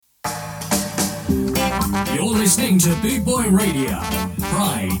You're listening to Boot Boy Radio.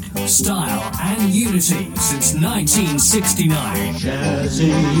 Pride, style, and unity since 1969.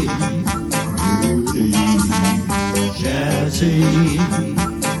 Jazzy, jazzy,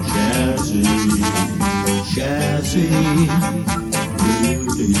 jazzy, jazzy,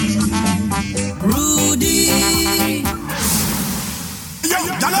 Rudy.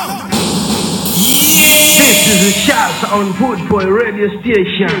 This is a shout on Boot Boy Radio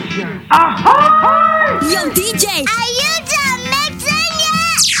Station. Aha! Yo, DJ! Are you done mixing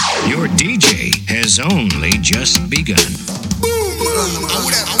yet? Your DJ has only just begun.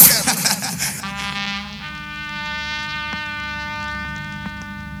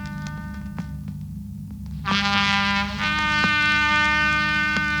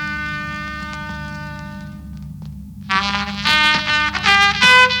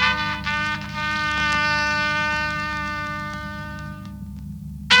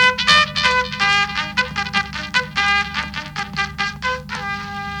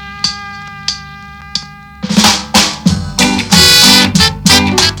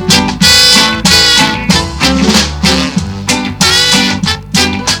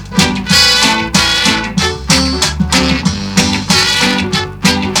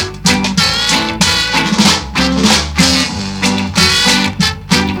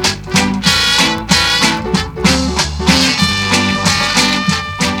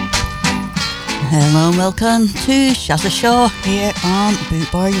 Welcome to Shazza Show here on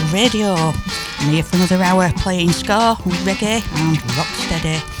Boot Boy Radio. I'm here for another hour playing ska, reggae and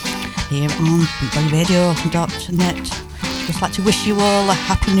rocksteady here on bootboyradio.net. Just like to wish you all a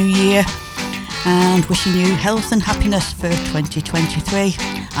happy new year and wishing you health and happiness for 2023,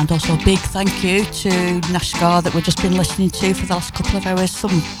 and also a big thank you to Nash Ska that we've just been listening to for the last couple of hours.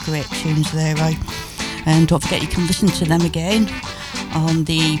 Some great tunes there, right? And don't forget you can listen to them again on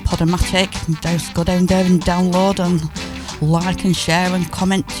the Podomatic. Just go down there and download and like and share and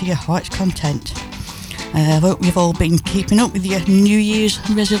comment to your heart's content. I hope you've all been keeping up with your New Year's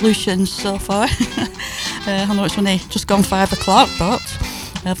resolutions so far. I know it's only just gone 5 o'clock, but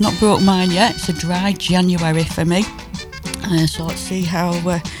I've not broke mine yet. It's a dry January for me. So let's see how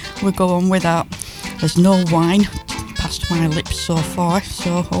we go on with that. There's no wine past my lips so far,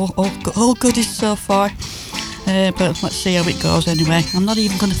 so all goodies so far. But let's see how it goes anyway. I'm not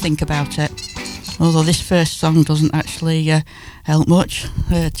even going to think about it. Although this first song doesn't actually help much.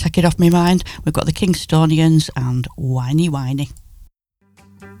 Take it off my mind. We've got the Kingstonians and Whiny Whiny.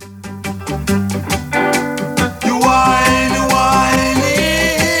 you whiny, whiny,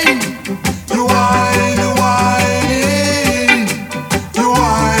 you whiny, whiny, you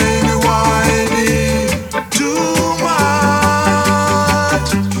whiny, whiny, too much.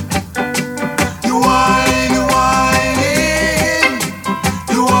 You whiny, whiny,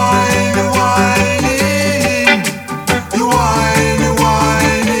 you whiny, whiny, you whiny,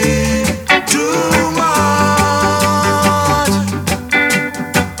 whiny, too much.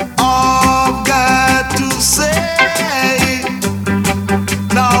 I've got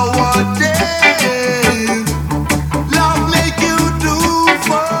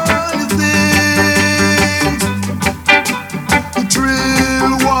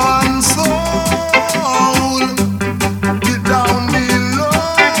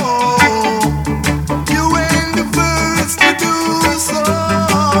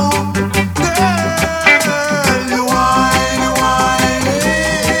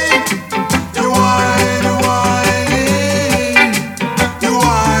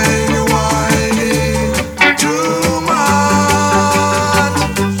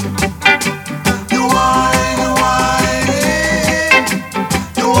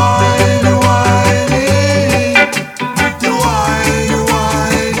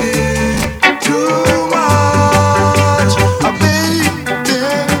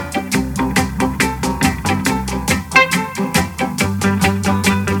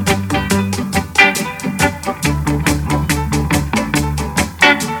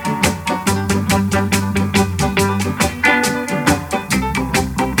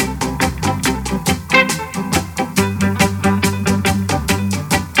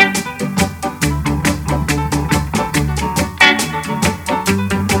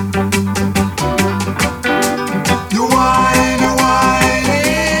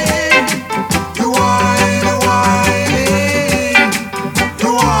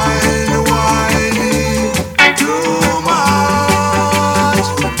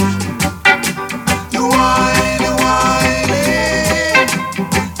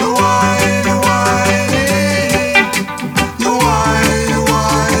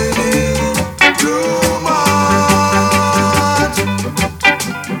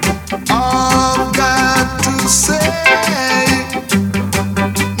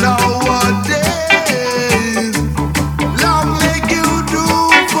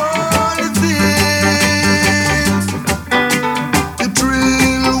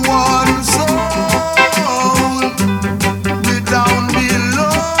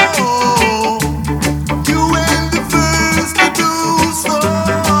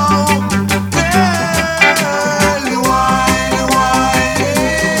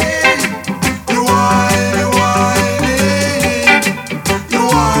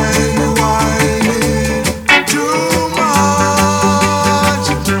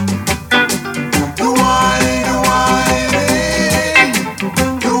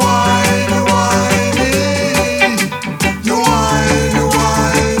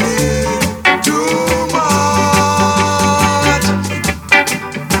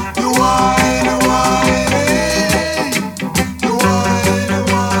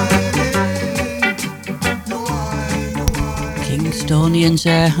Caledonians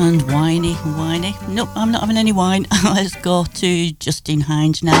and whiny. Nope, I'm not having any wine. Let's go to Justine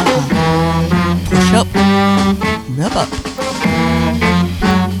Hinds now. Push up, rub up.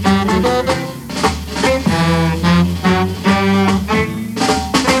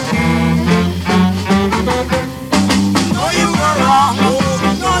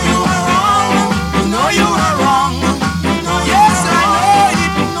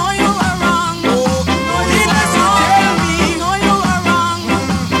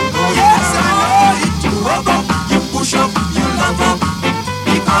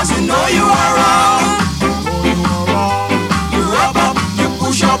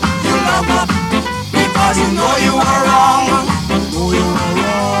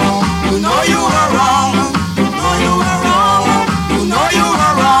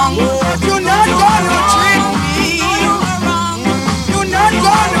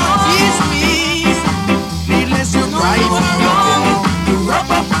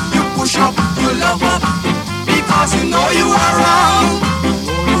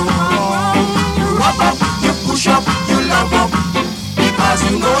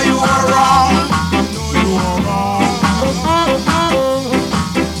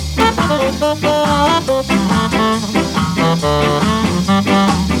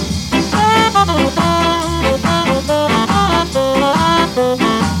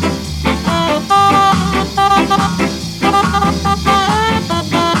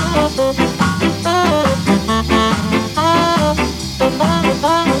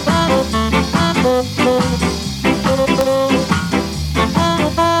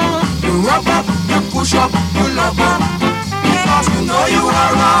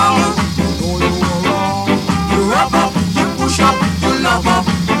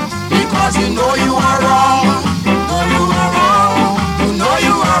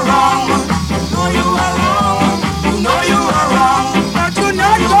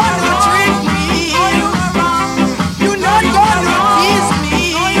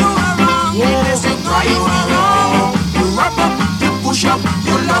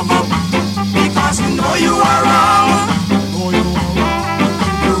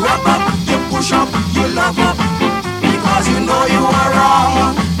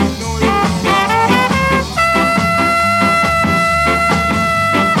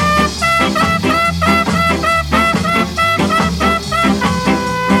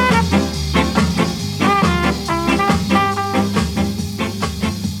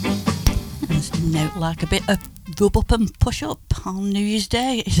 Rub up and push up on New Year's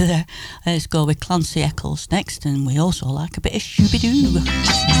Day. Let's go with Clancy Eccles next, and we also like a bit of Shooby-Doo.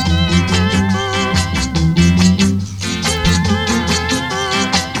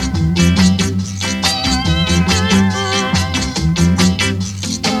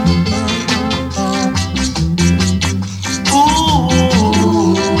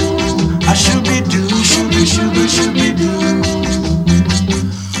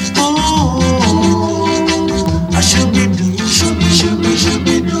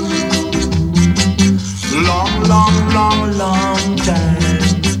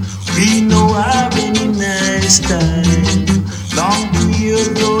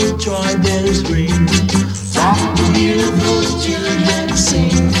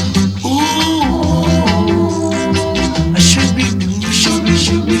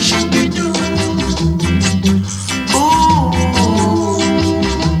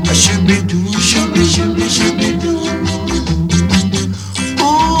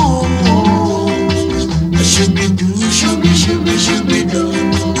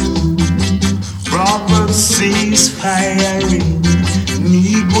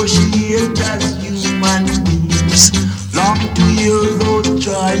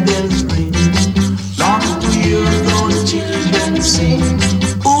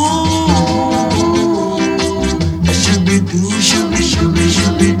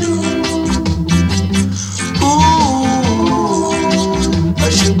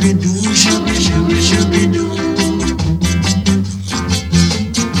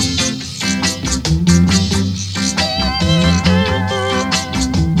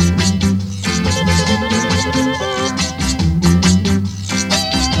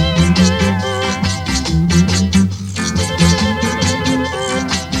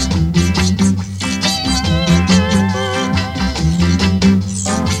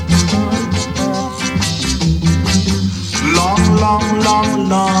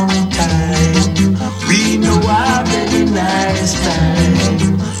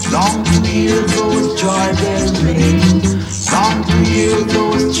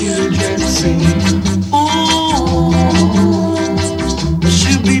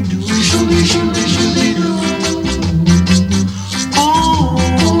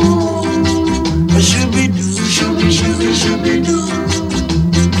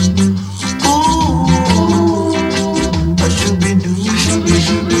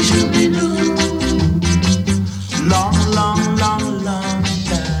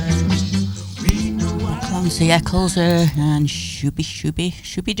 Eccles and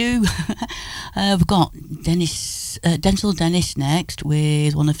Shooby Doo. We've got Denzel Dennis next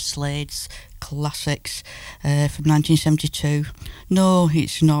with one of Slade's classics from 1972. No,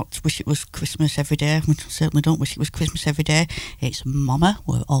 it's not Wish It Was Christmas Every Day. We certainly don't wish it was Christmas every day. It's Mama,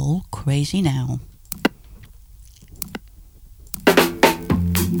 We're All Crazy Now.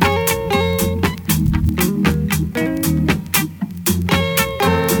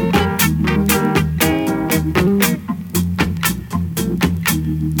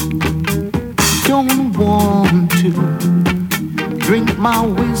 Don't want to drink my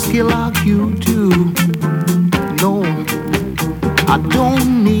whiskey like you do. No, I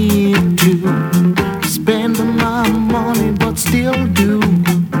don't need to spend my money, but still do.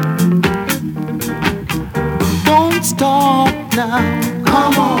 Don't stop now,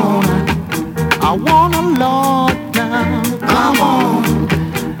 come on. I want a lot now, come on.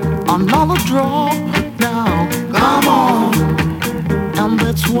 Another drop now, come on. And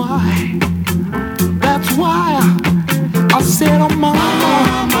that's why I said, oh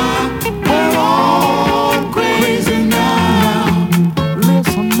mama, we're all crazy now.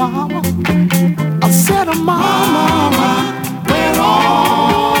 Listen, mama, I said, oh mama, we're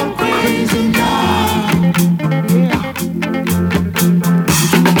all crazy now. Yeah.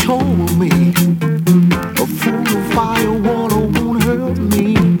 You told me a fool of fire water won't hurt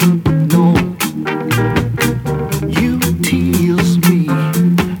me. No, you tease me,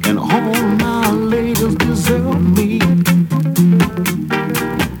 and all my ladies deserve me.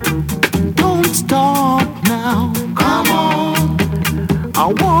 Don't stop now, come on. I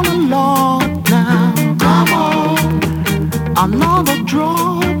want a lot now, come on. Another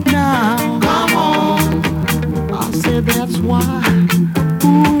drop now, come on. I said that's why,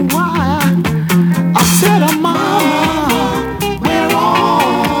 ooh, why. I said, oh mama, we're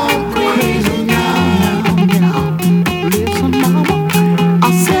all crazy now. Listen, mama, I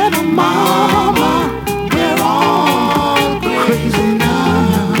said, oh mama, we're all crazy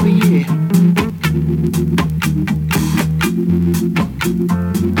now, yeah.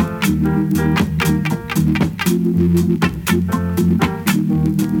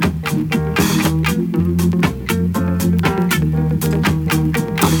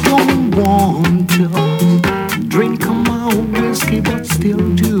 I don't want to drink my whiskey, but still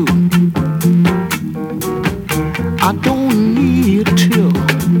do. I don't need to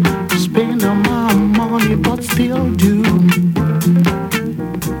spend my money, but still do.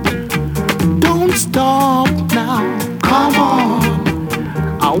 Don't stop now, come on.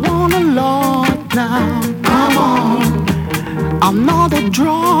 I want a lot now, come on. Another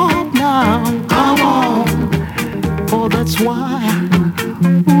drop now, come on. Oh, that's why,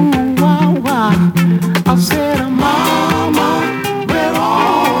 ooh, why. I said, mama, we're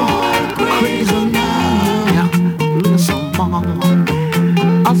all crazy now. Listen, mama,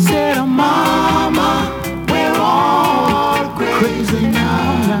 I said, mama, we're all crazy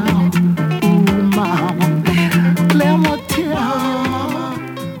now. Ooh, mama, let me tell you, mama,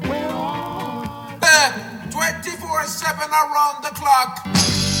 we're all 24/7 around the clock.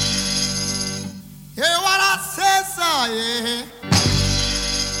 Hear what I say, sir, yeah.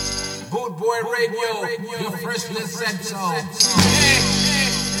 Boot Boy Radio, your freshly set song.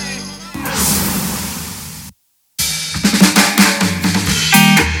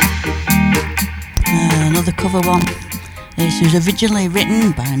 Another cover one. This was originally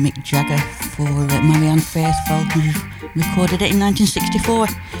written by Mick Jagger for Marianne Faithfull, who recorded it in 1964.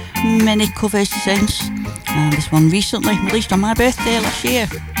 Many covers since, and this one recently released on my birthday last year,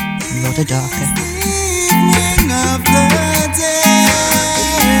 Rhoda Darker.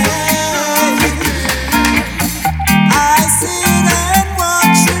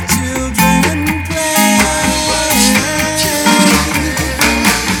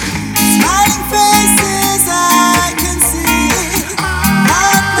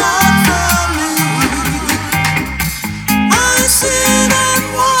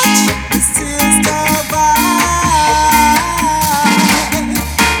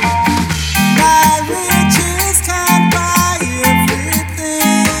 Riches can't buy everything.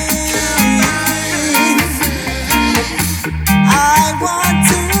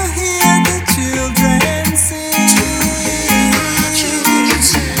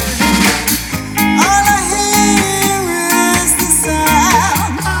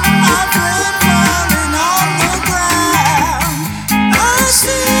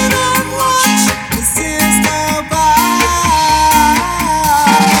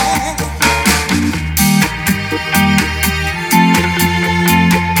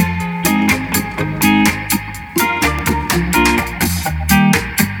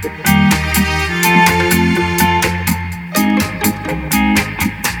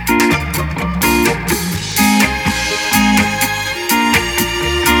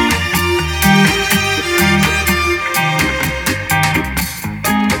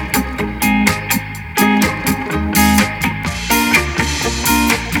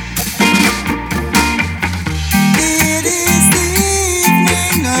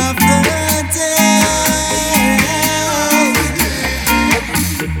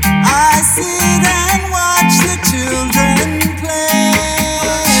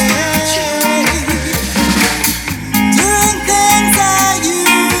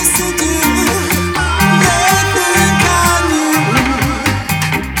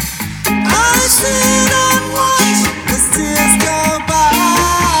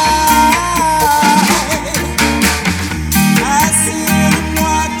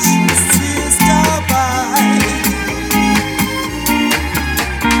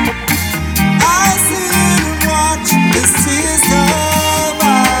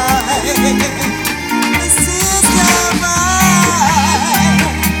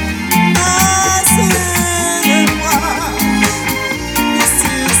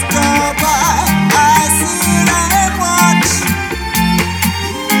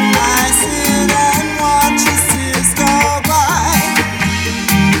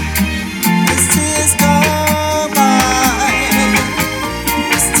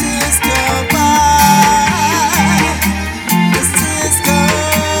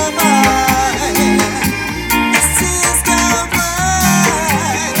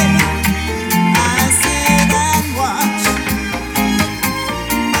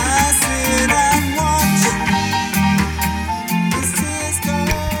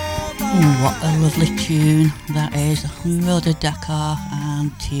 lovely tune that is Rhoda Dakar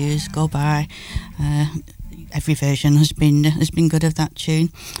and Tears Go By. Every version has been good of that tune.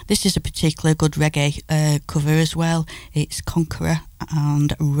 This is a particularly good reggae cover as well. It's Conqueror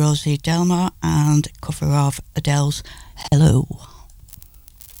and Rosie Delmar and cover of Adele's Hello.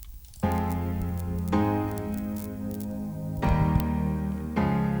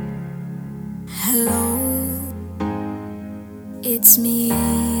 Hello, it's me.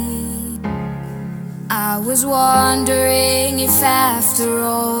 I was wondering if after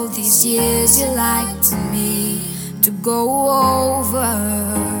all these years you liked me to go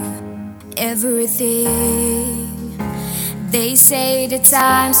over everything. They say that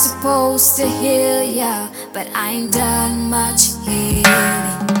time's supposed to heal ya, but I ain't done much healing.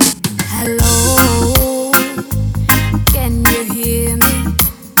 Hello, can you hear me?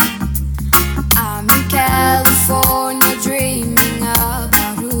 I'm in California dreaming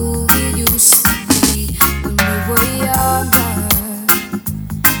about who we used to be when we were younger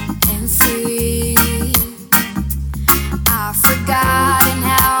and free. I've forgotten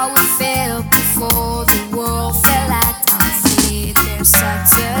how we felt before the world fell at our feet. There's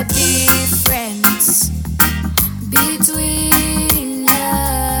such a difference between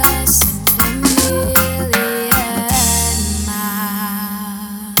us and a million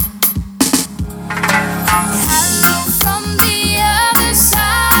miles. Hello from the other side.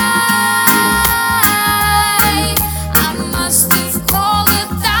 I must have called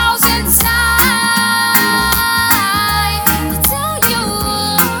 1,000 times to tell you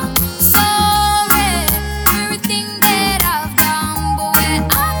I'm sorry for everything that I've done. But when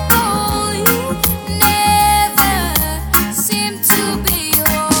I call you, never seem to be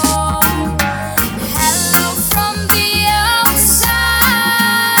home. Hello from the outside.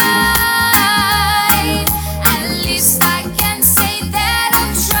 At least I can say that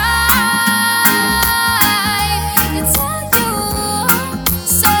I've tried to tell you I'm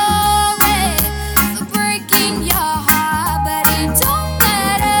sorry for breaking your heart, but it don't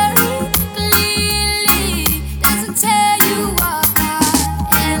matter. Clearly doesn't tear you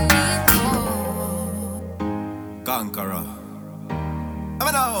apart anymore. Conqueror. I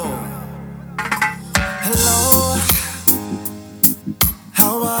know. Hello,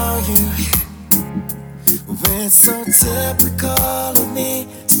 how are you? Well, it's so typical of me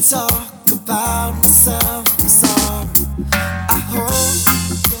to talk about myself. I'm sorry. I hope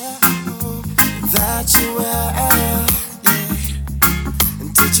that you will. Yeah. And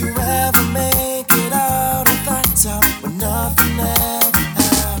did you ever make it out of that time when nothing ever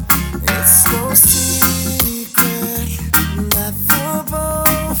happened? It's no secret that for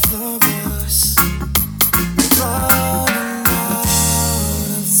both of us running out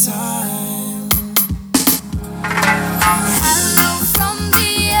of time. Hello from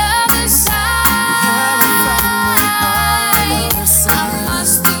the other side. I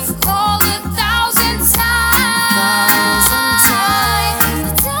must have called 1,000 times to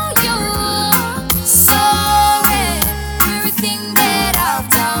tell you I'm sorry for everything that I've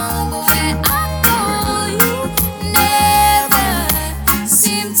done. But when I call you, never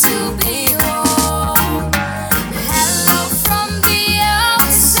seem to be home. Hello from the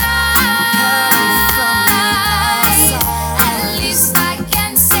outside. At least I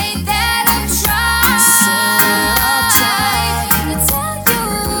can say that I've tried to tell you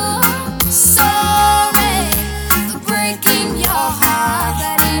I'm sorry for breaking your heart,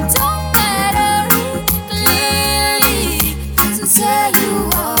 but it don't matter. Clearly doesn't tear you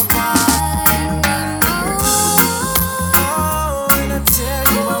apart anymore. Oh, and I tell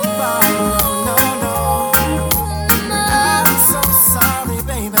you about no. I'm so sorry,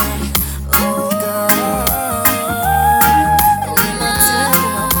 baby. Oh, girl. And I tell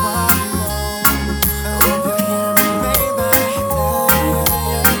you about I hope you hear me, baby.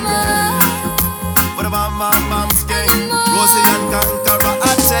 What about my mom's gang? Rosie and Conqueror, I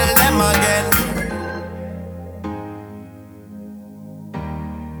tell them again.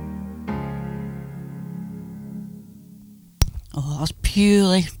 Oh, that's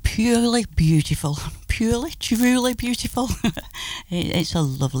purely beautiful. Purely, truly beautiful. It's a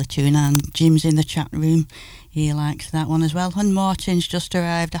lovely tune, and Jim's in the chat room. He likes that one as well. And Martin's just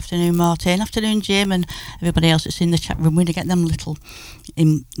arrived. Afternoon, Martin. Afternoon, Jim, and everybody else that's in the chat room. We're going to get them little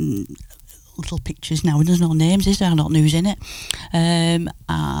pictures now. There's no names, is there? Not news in it.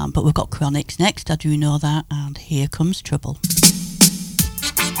 But we've got Chronics next. I do know that. And Here Comes Trouble.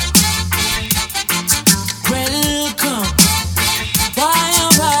 Welcome.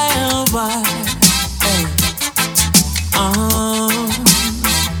 Why? Hey.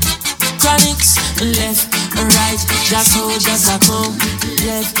 Chronics, left and right. Just hold, just a come.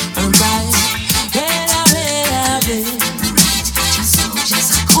 Left and right.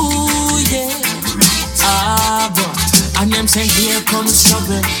 say here comes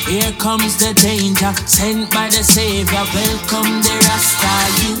trouble, here comes the danger, sent by the Savior, welcome the Rasta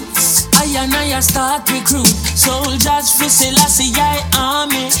youths. I and I start recruit soldiers for Selassie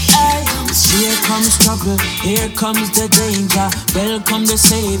army. Aye. Here comes trouble, here comes the danger, welcome the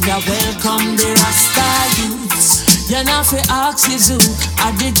Savior, welcome the Rasta youths. You know fi ask is who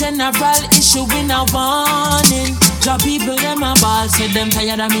at the general issue in a warning. The people them a ball, say them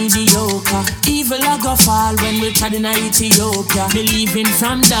tired of mediocre. Evil a go fall when we tried in Ethiopia. Believing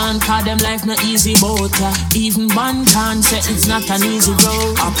from down, cause them life no easy boat. Even one can say it's not an easy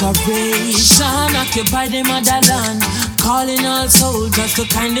road. Operation occupy the motherland, calling all soldiers to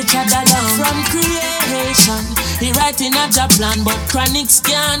kind each other down. From creation, he writing a job plan, but chronics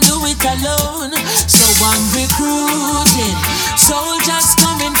can't do it alone. So I'm recruiting soldiers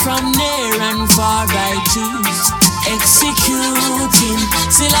coming from near and far. I choose executing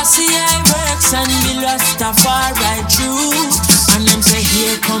Selassie works and the Rastafari troops. And them say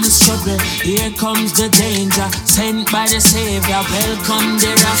here comes trouble, here comes the danger, sent by the Savior, welcome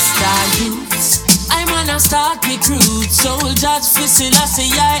the Rasta youths. I'm gonna start recruit soldiers for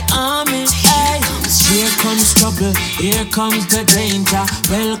Selassie army. Aye. Here comes trouble, here comes the danger,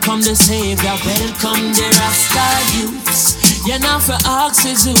 welcome the Savior, welcome the Rasta youths. You know for ask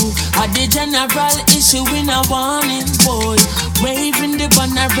is who at the general issue in a warning boy, waving the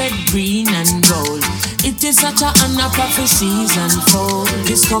banner red, green and gold. It is such a honor prophecies unfold,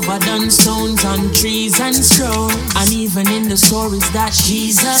 discovered on stones, on trees and scroll, and even in the stories that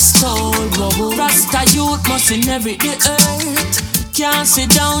Jesus told. Whoa, Rasta youth must inherit the earth. Can't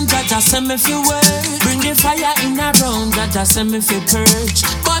sit down, that I send me for work. Bring the fire in a round, that I send me for purge.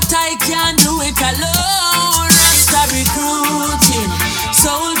 But I can't do it alone. Rasta recruiting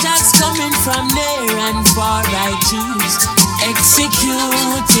soldiers coming from near and far. I choose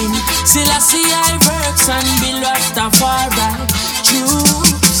executing Selassie works and Bill Rastafari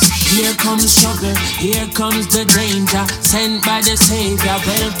troops. Here comes trouble, here comes the danger, sent by the Savior,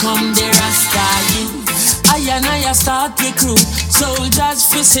 welcome the Rasta youth. I and I start recruit soldiers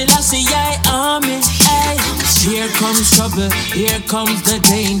for Selassie army. Hey. Here comes trouble, here comes the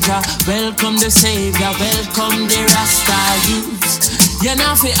danger, welcome the Savior, welcome the Rasta youth. You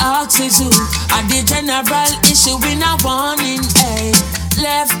know fi ask is who at the general issue in a warning. Hey.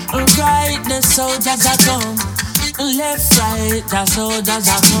 Left and right the soldiers are come, left right the soldiers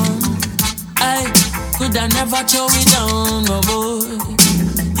are come. I could I never throw it down, oh boy.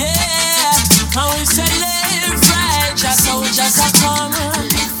 Yeah, how we say left right the soldiers are come,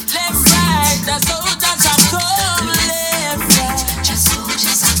 left right the soldiers are come, left right the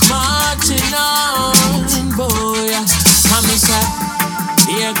soldiers are marching on, boy. Come and say,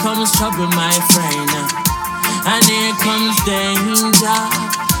 here comes trouble, my friend, and here comes danger.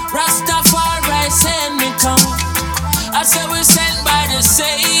 Rastafari send me come, I say we sent by the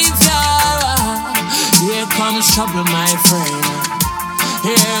Savior. Here comes trouble, my friend.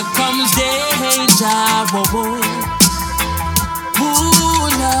 Here comes danger. Whoa, whoa. Ooh,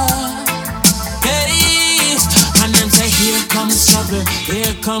 Lord. Hey. And then say, here comes trouble.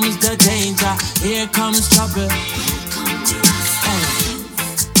 Here comes the danger. Here comes trouble.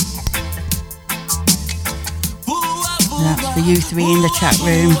 That's for you three in the chat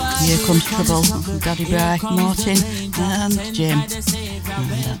room. Here comes trouble from Daddy Bry, Martin and Jim. And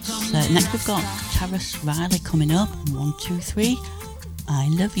that's, next we've got Taras Riley coming up. 1, 2, 3. I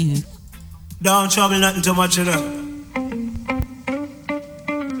love you. Don't trouble nothing too much, you know. 1,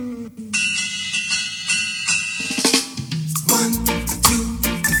 2,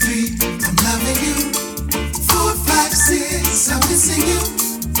 3, I'm loving you. 4, 5, 6, I'm missing you.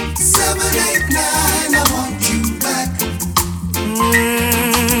 7, 8, 9, I want you back. 1,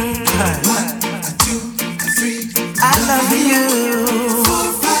 2, 3, I love you.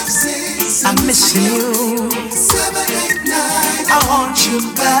 4, 5, 6, I'm missing you. 7, 8, 9, I want you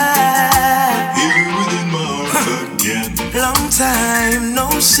back. Here within my heart again. Long time no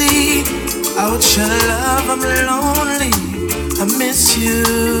see. Out your love, I'm lonely. I miss you,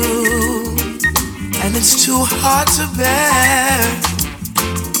 and it's too hard to bear.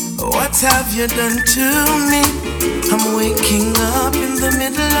 What have you done to me? I'm waking up in the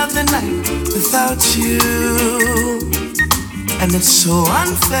middle of the night without you, and it's so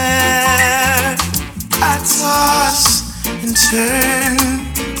unfair. I toss and turn,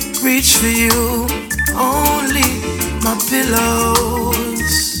 reach for you, only my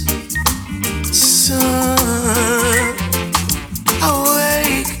pillows. Soon I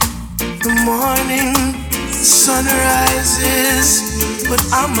wake, the morning, the sun rises, but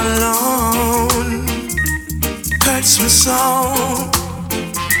I'm alone. Hurts me so.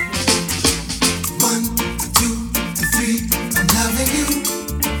 1, 2, 3,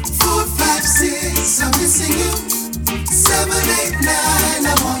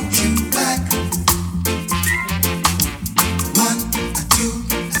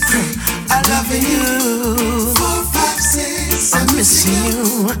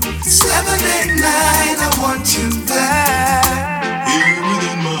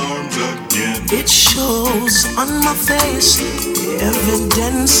 my face. The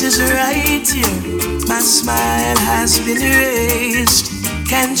evidence is right here. My smile has been erased.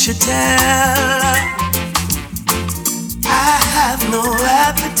 Can't you tell? I have no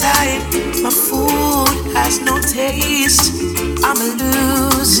appetite. My food has no taste. I'm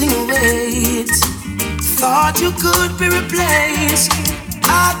losing weight. Thought you could be replaced.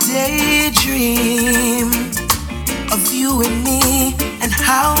 I daydream of you and me and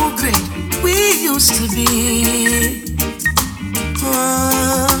how great we used to be.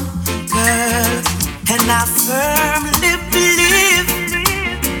 Girl, and I firmly believe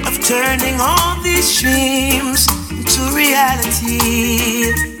of turning all these dreams into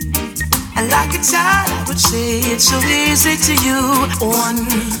reality. And like a child I would say it's so easy to you. 1,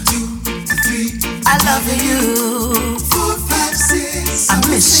 2, 3, I love you. 4, 5, 6, I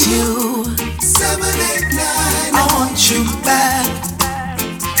miss you. 7, 8, 9, I want you back.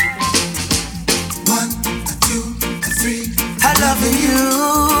 1, 2, 3, I love you.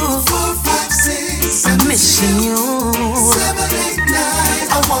 4, 5, 6, I'm missing you. 7, 8, 9,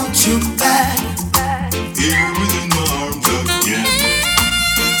 I want you back. Here within my arms again.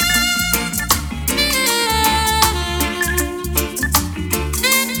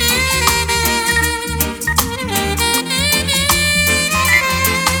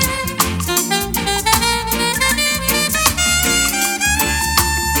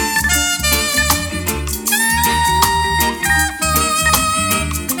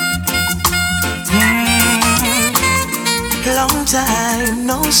 Long time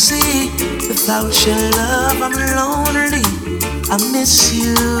no see. Without your love I'm lonely. I miss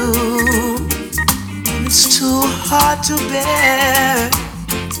you. And it's too hard to bear.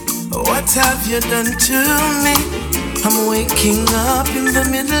 What have you done to me? I'm waking up in the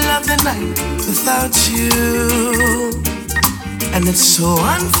middle of the night without you. And it's so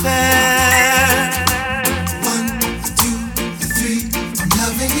unfair. 1, 2, 3, I'm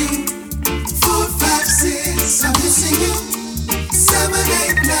loving you. 4, 5, 6, I'm missing you. 7,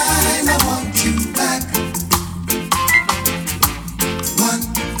 8, 9, I want you back. 1,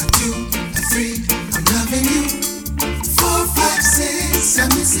 2, 3, I'm loving you. 4, 5, 6, I'm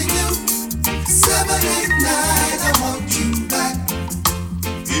missing you. 7, 8, 9, I want you back.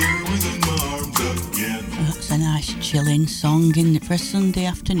 Here within my arms again. That's a nice chilling song for a Sunday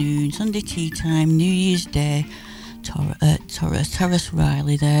afternoon, Sunday tea time, New Year's Day. Taurus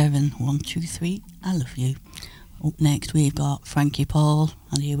Riley there, and 1, 2, 3, I love you. Up next we've got Frankie Paul,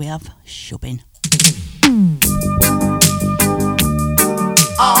 and here we have Shubbing.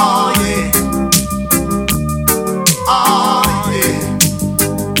 Oh yeah. Oh yeah.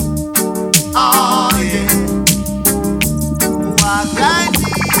 Oh yeah. Walk right in.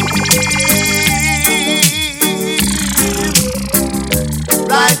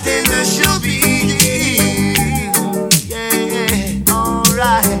 Right in the Shubbing. Yeah,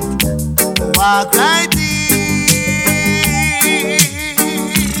 alright. Walk right in.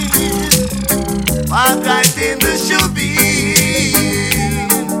 Walk right in the Shubbing.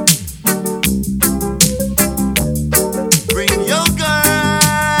 Bring your girl.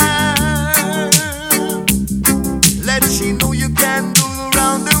 Let she know you can do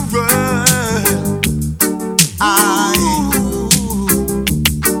around the world.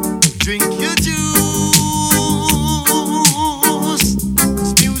 Drink your juice.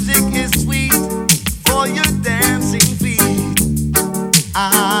 'Cause music is sweet for your dancing feet.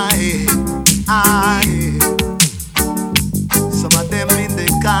 Some of them in the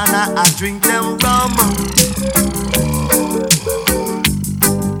corner, I drink them rum.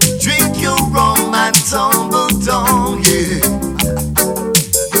 Drink your rum and tumble down, yeah.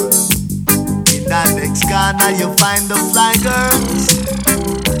 In that next corner, you find the fly girls.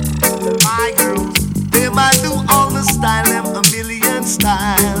 My girls, they might do all the style, them a million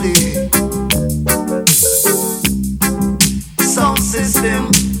style, yeah. Sound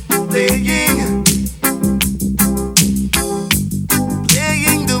system playing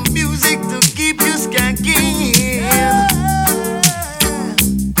the music to keep you skanking.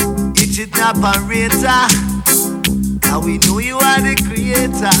 It's your operator, now we know you are the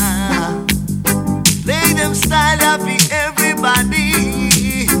creator. Play them style happy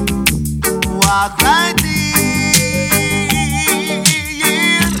everybody. Walk right in.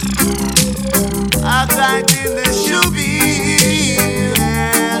 Walk right in the Shubbing.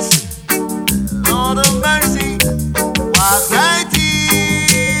 Yes, Lord of mercy. Walk right in.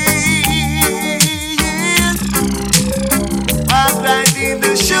 Walk right in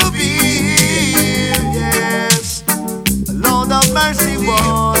the Shubbing. Yes, Lord of mercy,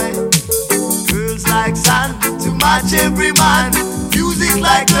 boy. Girls like sun to match every man. Music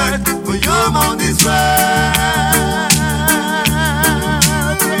like earth for your mouth is right.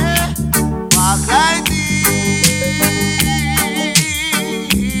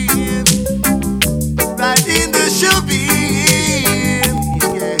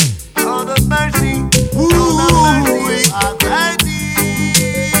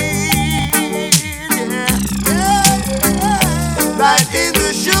 right in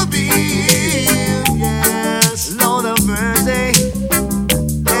the shubby. Yes, Lord of mercy.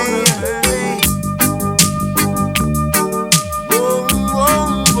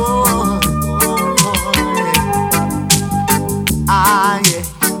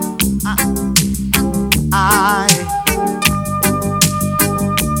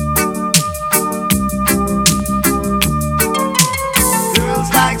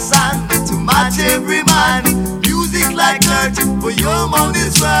 Every man, music like dirt for your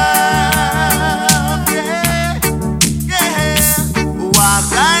money's worth. Yeah, yeah.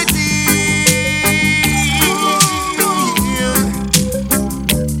 Walk right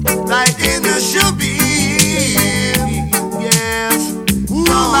in the shubby. Yes, come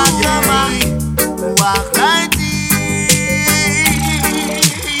on, walk right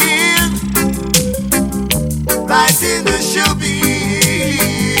in the shubby.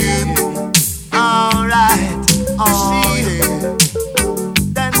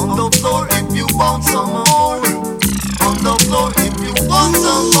 Then on the floor if you want some more. On the floor if you want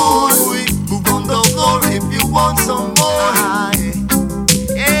some more. Move on the floor if you want some more.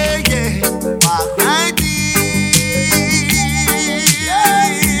 Yeah, yeah. Walk right in.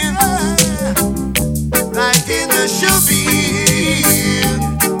 Right in the shubby.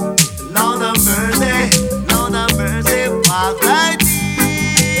 Lord of mercy, Lord of mercy. Walk right in.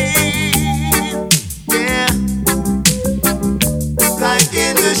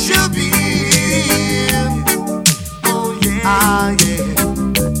 In the shubby. Oh yeah, yeah,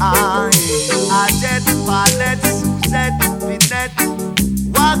 yeah. Jet, Paulette, Suzette, Finette.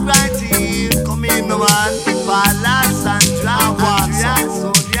 Walk right in, come in the one. Paula, Sandra, Andrea,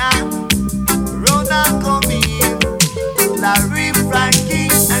 Sonia, Rhoda, come in. Larry, Frankie,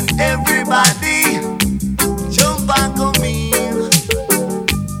 and everybody. Jump and come in.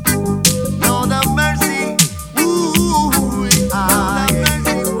 Lord of mercy.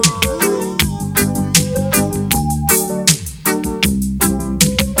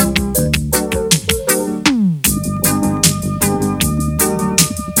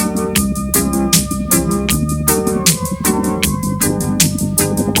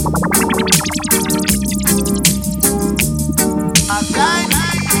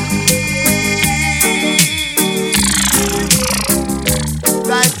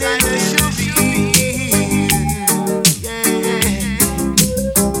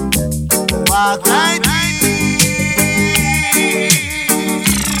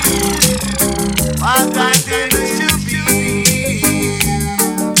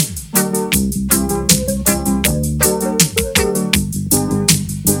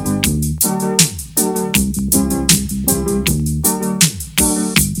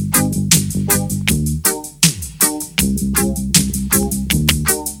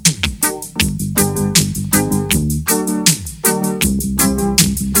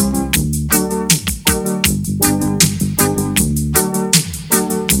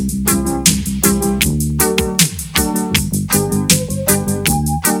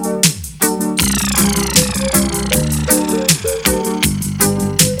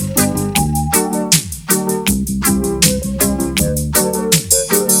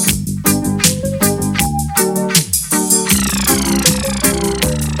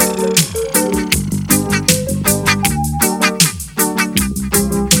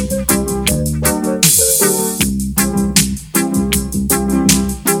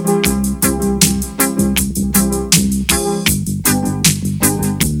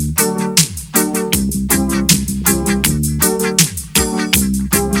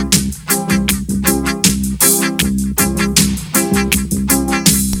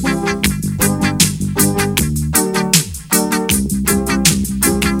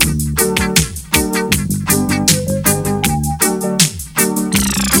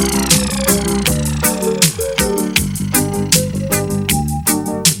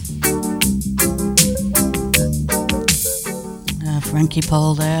 Frankie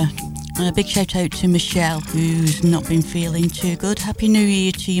Paul there. A big shout out to Michelle, who's not been feeling too good. Happy New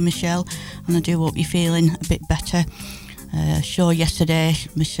Year to you, Michelle, and I do hope you're feeling a bit better. Show yesterday,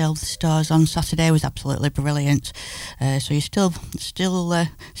 Michelle the Stars on Saturday, was absolutely brilliant. So you're still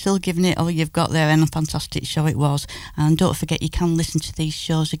giving it all you've got there, and a fantastic show it was. And don't forget, you can listen to these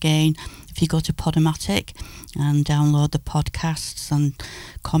shows again if you go to Podomatic and download the podcasts and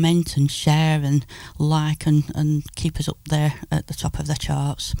comment and share and like and keep us up there at the top of the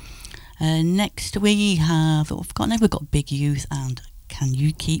charts. Next we've got Big Youth and Can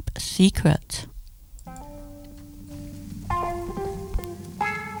You Keep a Secret?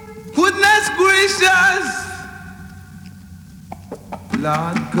 Goodness gracious,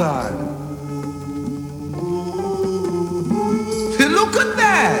 Lord God, to Look at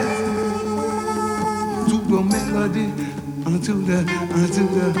that. To the melody, to the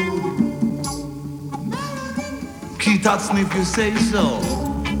key Hudson, if you say so.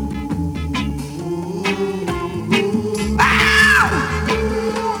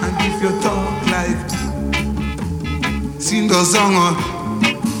 And if you talk like sing the song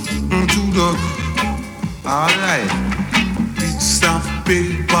to the alright, bits of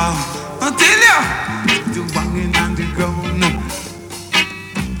paper. I tell ya, the banging on the ground,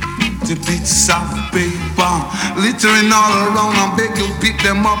 the bits of paper littering all around. I beg you pick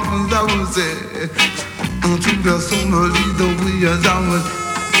them up and I will say, to the song of the way as I will.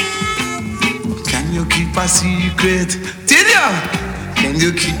 Can you keep a secret? Tell ya, can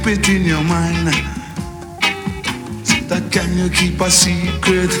you keep it in your mind? That can you keep a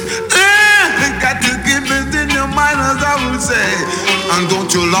secret? Got to keep it in your mind, as I would say. And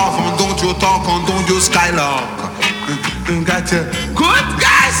don't you laugh, and don't you talk, and don't you skylark. Got to, good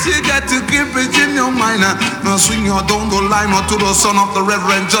guys, you got to keep it in your mind. Now swing your dongle line to the son of the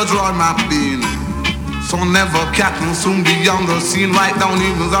Reverend Judge Roy McBean. So never cat and soon be on the scene, right down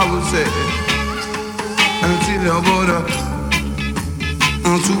even, as I would say. Until you go to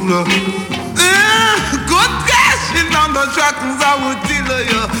the good guys, shit on the track, as I would tell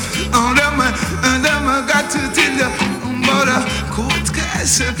you. And them I got to tell you, but good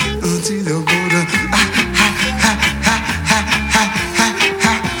guys, until you go to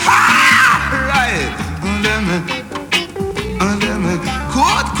right. And them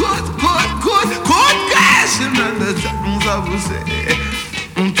good guys, and the songs I would say,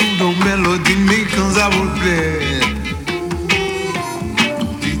 to the melody makers I would play.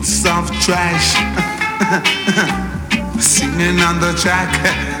 It's of trash, singing on the track.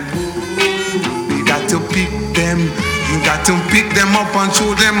 You got to pick them, you got to pick them up and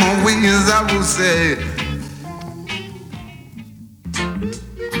show them on wings, I will say.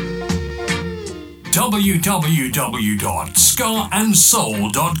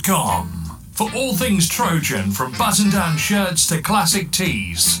 www.scarandsoul.com for all things Trojan, from button-down shirts to classic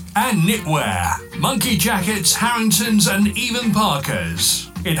tees and knitwear, monkey jackets, Harringtons and even Parkers.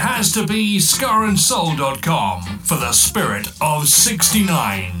 It has to be scarandsoul.com for the spirit of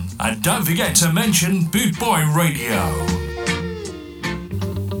 69. And don't forget to mention Boot Boy Radio.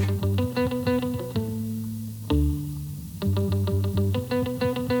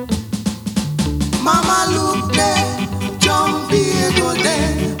 Mama look there, John Diego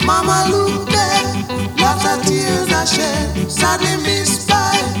there. Mama look there, lots of tears I shed. Sadly missed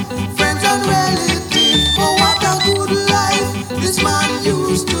by friends and relatives. Oh, what a good life this man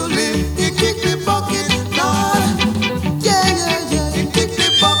used to live. He kicked the bucket, Lord. Yeah, yeah, yeah. He kicked the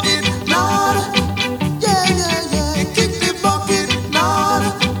bucket, Lord. Yeah, yeah, yeah. He kicked the bucket, Lord.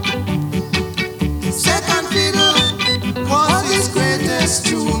 Second fiddle was his greatest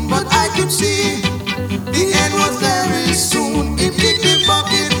tune, but I could see the end was very soon. He kicked the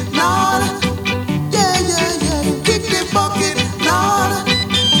bucket, Lord. Yeah, yeah, yeah. He kicked the bucket, Lord.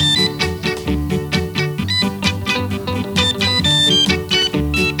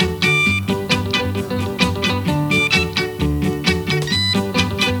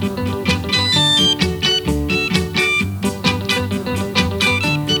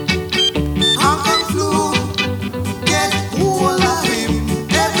 Uncle Flu, get hold of him.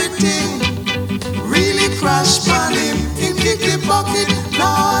 Everything really crashed on him. He kicked the bucket,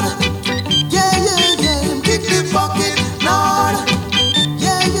 Lord. Yeah, yeah, yeah. Him kick the bucket, Lord.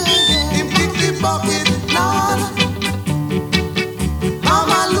 Yeah, yeah, yeah. Him kick the bucket, Lord.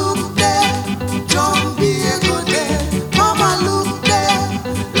 Mama look there, John Diego there. Mama look there,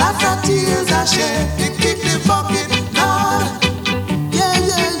 lots of tears I shed. He kick the bucket, Lord. Yeah,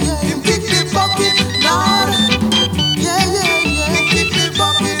 yeah, yeah. Him kick the bucket, Lord. Yeah, yeah, yeah. Him kick the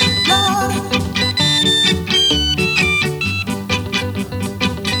bucket, Lord.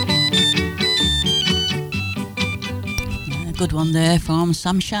 Good one there from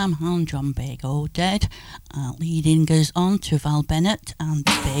Sam Sham and John Bago Dead. Leading goes on to Val Bennett and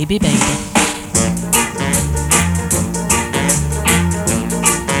Baby Baby.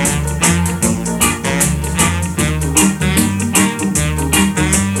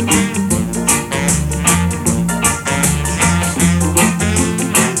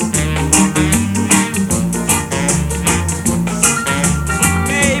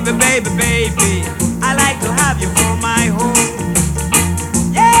 Baby, baby, baby, I like to have you for my home.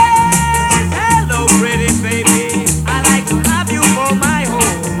 Yes, hello, pretty baby, I like to have you for my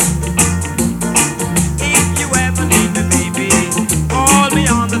home. If you ever need a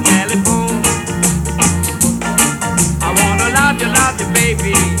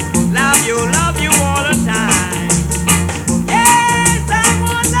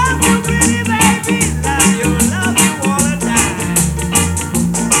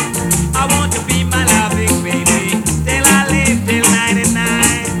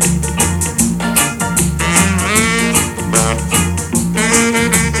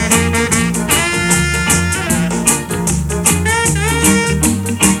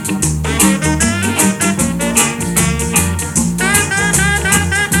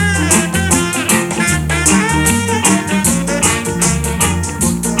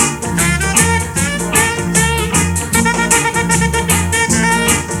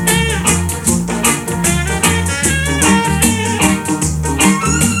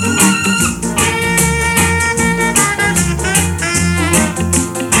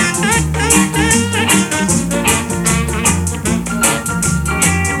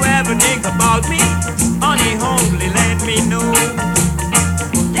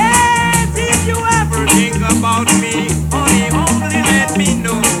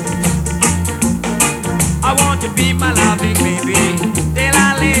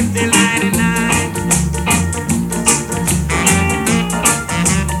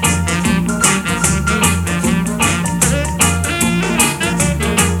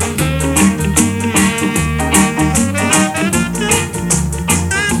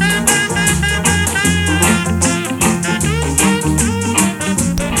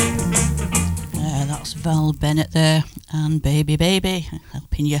Val Bennett there and Baby Baby,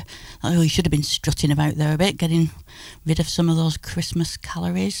 helping you. Oh, you should have been strutting about there a bit, getting rid of some of those Christmas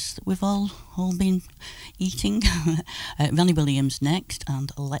calories that we've all been eating. Ronnie Williams next,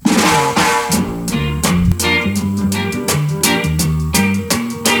 and Let's Go.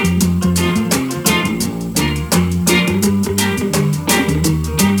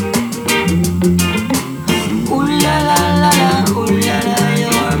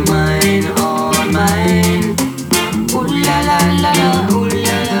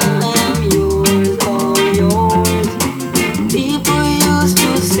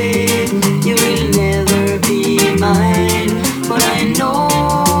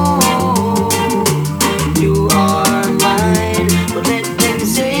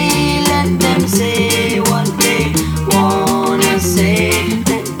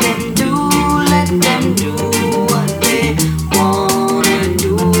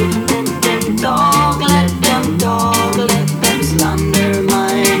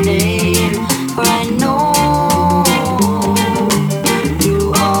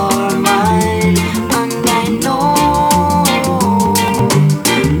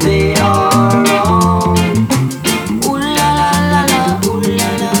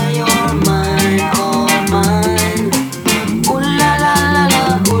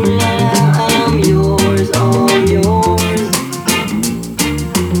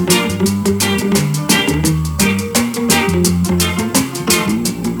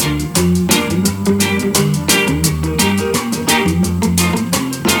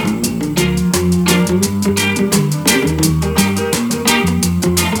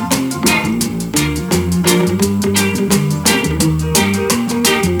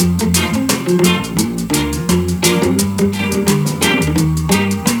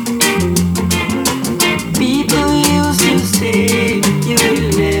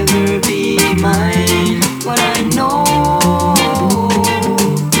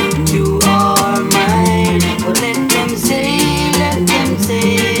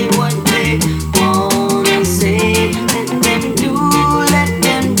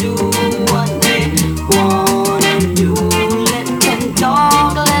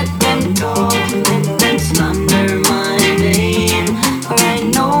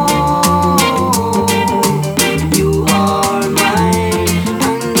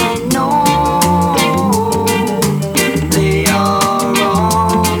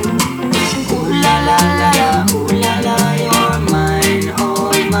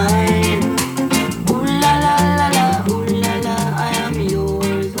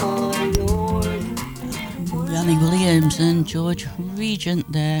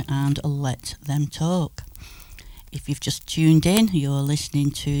 There and Let Them Talk. If you've just tuned in, you're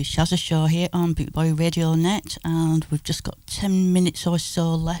listening to Shazza Shaw here on Bootboy Radio Net, and we've just got 10 minutes or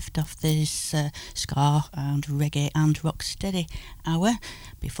so left of this ska and reggae and rocksteady hour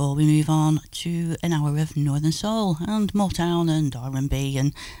before we move on to an hour of Northern Soul and Motown and R&B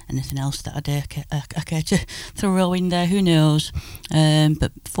and anything else that I care to throw in there, who knows.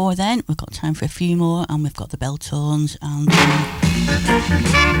 But before then, we've got time for a few more, and we've got the Belltones and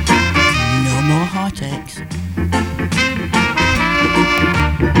No More Heartaches.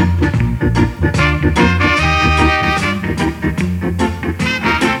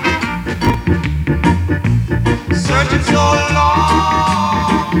 Searching so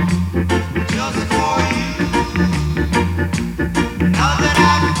long just for you. Now that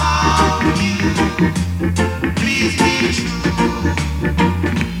I've found you, please be true.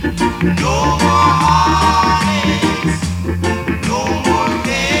 No more heartaches, no more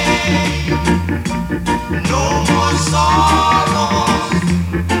pain, no more sorrows,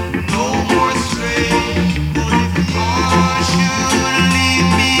 no more strain. But if you should leave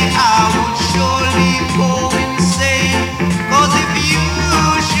me, I would surely go insane. 'Cause if you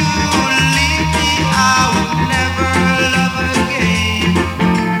should leave me, I would never love again.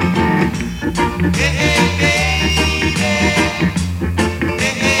 Hey, baby,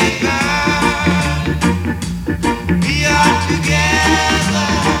 hey, girl, we are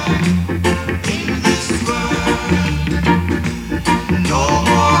together in this world.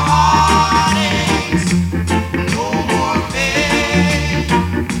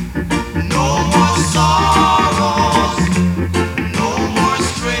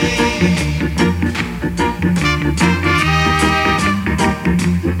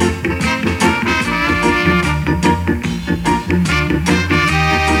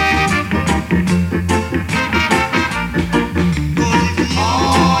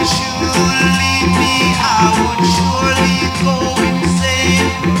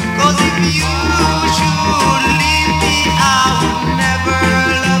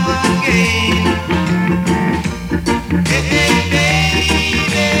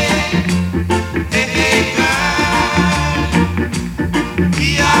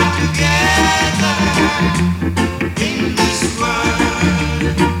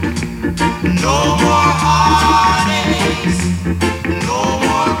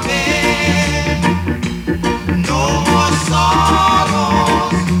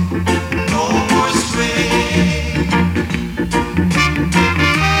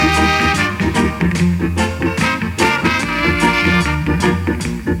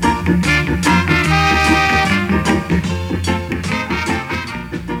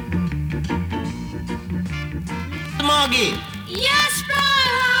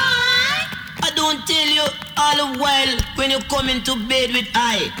 All the while when you come into bed with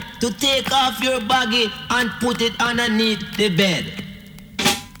I, to take off your baggy and put it underneath the bed.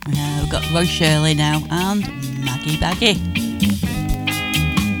 We've got Roy Shirley now and Maggie Baggy.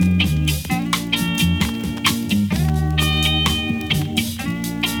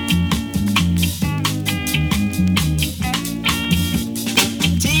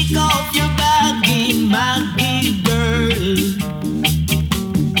 Take off your baggy, Maggie girl.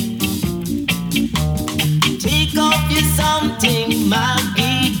 Take off your something,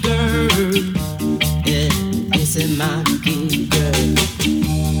 Maggie girl. Yeah, it's a Maggie girl.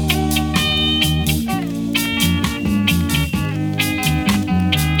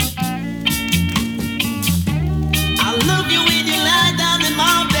 I love you when you lie down in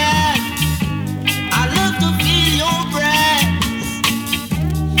my bed. I love to feel your breath,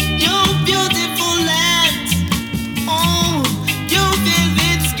 your beautiful legs, oh, your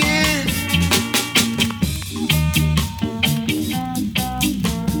velvet skin.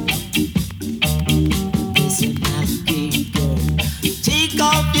 Listen, Maggie girl, take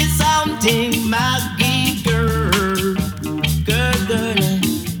off your something, Maggie girl, girl, girl,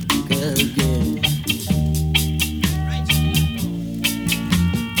 girl, girl.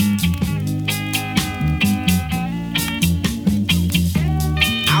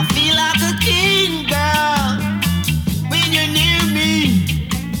 I feel like a king, girl, when you're near me.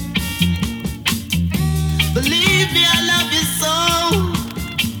 Believe me, I love you so.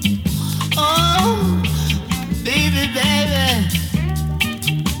 Oh, baby, baby,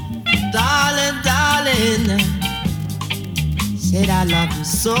 darling, darling, said I love you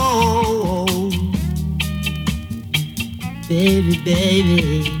so. Baby,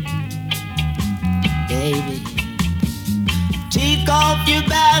 baby, baby. Take off your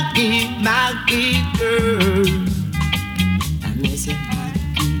baggy, Maggie girl. I miss it,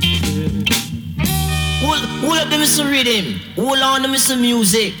 Maggie girl. Hold up, let me some rhythm. Hold on, let me some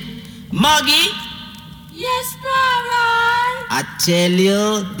music. Maggie? Yes, Brian. I tell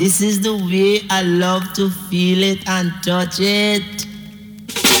you, this is the way I love to feel it and touch it.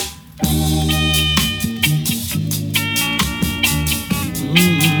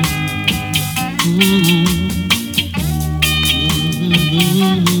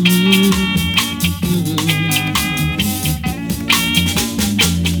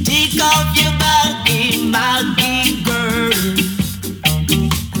 Take off your baggy, Maggie girl.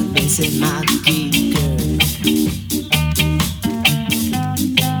 I say Maggie girl.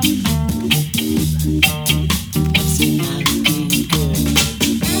 I say Maggie girl.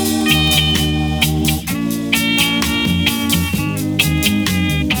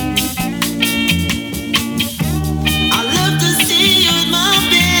 I love to see you in my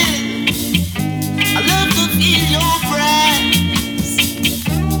bed. I love to feel your breath,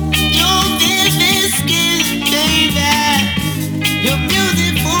 your vivid skin, baby, your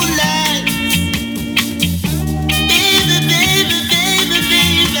beautiful legs, baby, baby, baby,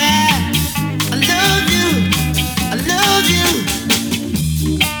 baby. I love you, I love you.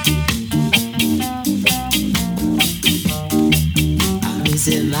 I miss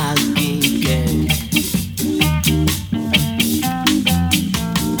it, Maggie girl.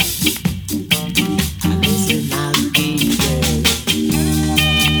 I miss it, Maggie girl.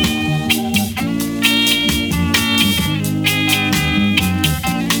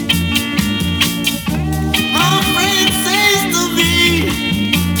 My friend says to me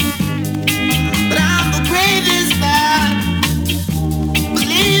that I'm the greatest man.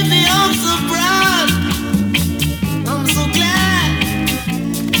 Believe me, I'm so proud. I'm so glad.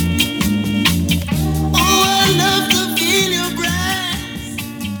 Oh, I love to feel your breath.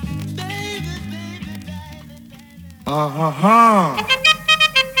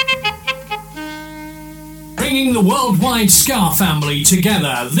 Bringing the worldwide ska family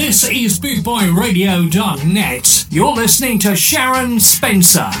together, this is BootboyRadio.net. You're listening to Sharon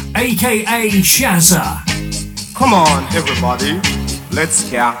Spencer, aka Shazza. Come on, everybody, let's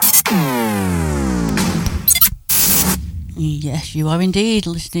hear. Yes, you are indeed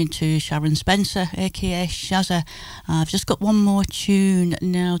listening to Sharon Spencer, aka Shazza. I've just got one more tune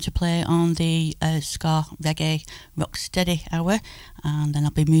now to play on the ska, reggae, rocksteady hour, and then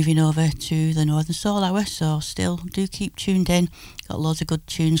I'll be moving over to the Northern Soul hour, so still do keep tuned in. Got loads of good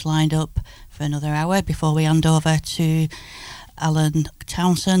tunes lined up for another hour before we hand over to Alan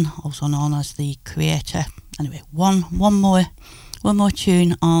Townsend, also known as the Creator. Anyway, one more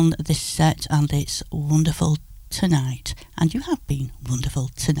tune on this set, and it's Wonderful Tonight, and you have been wonderful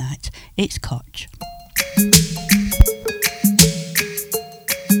tonight. It's Koch.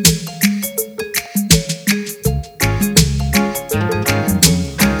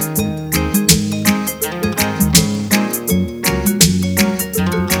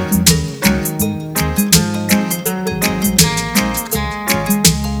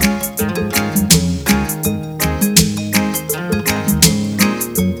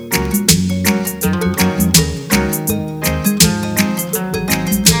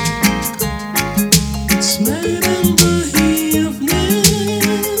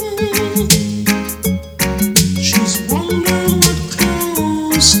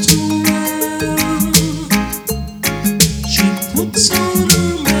 Coast.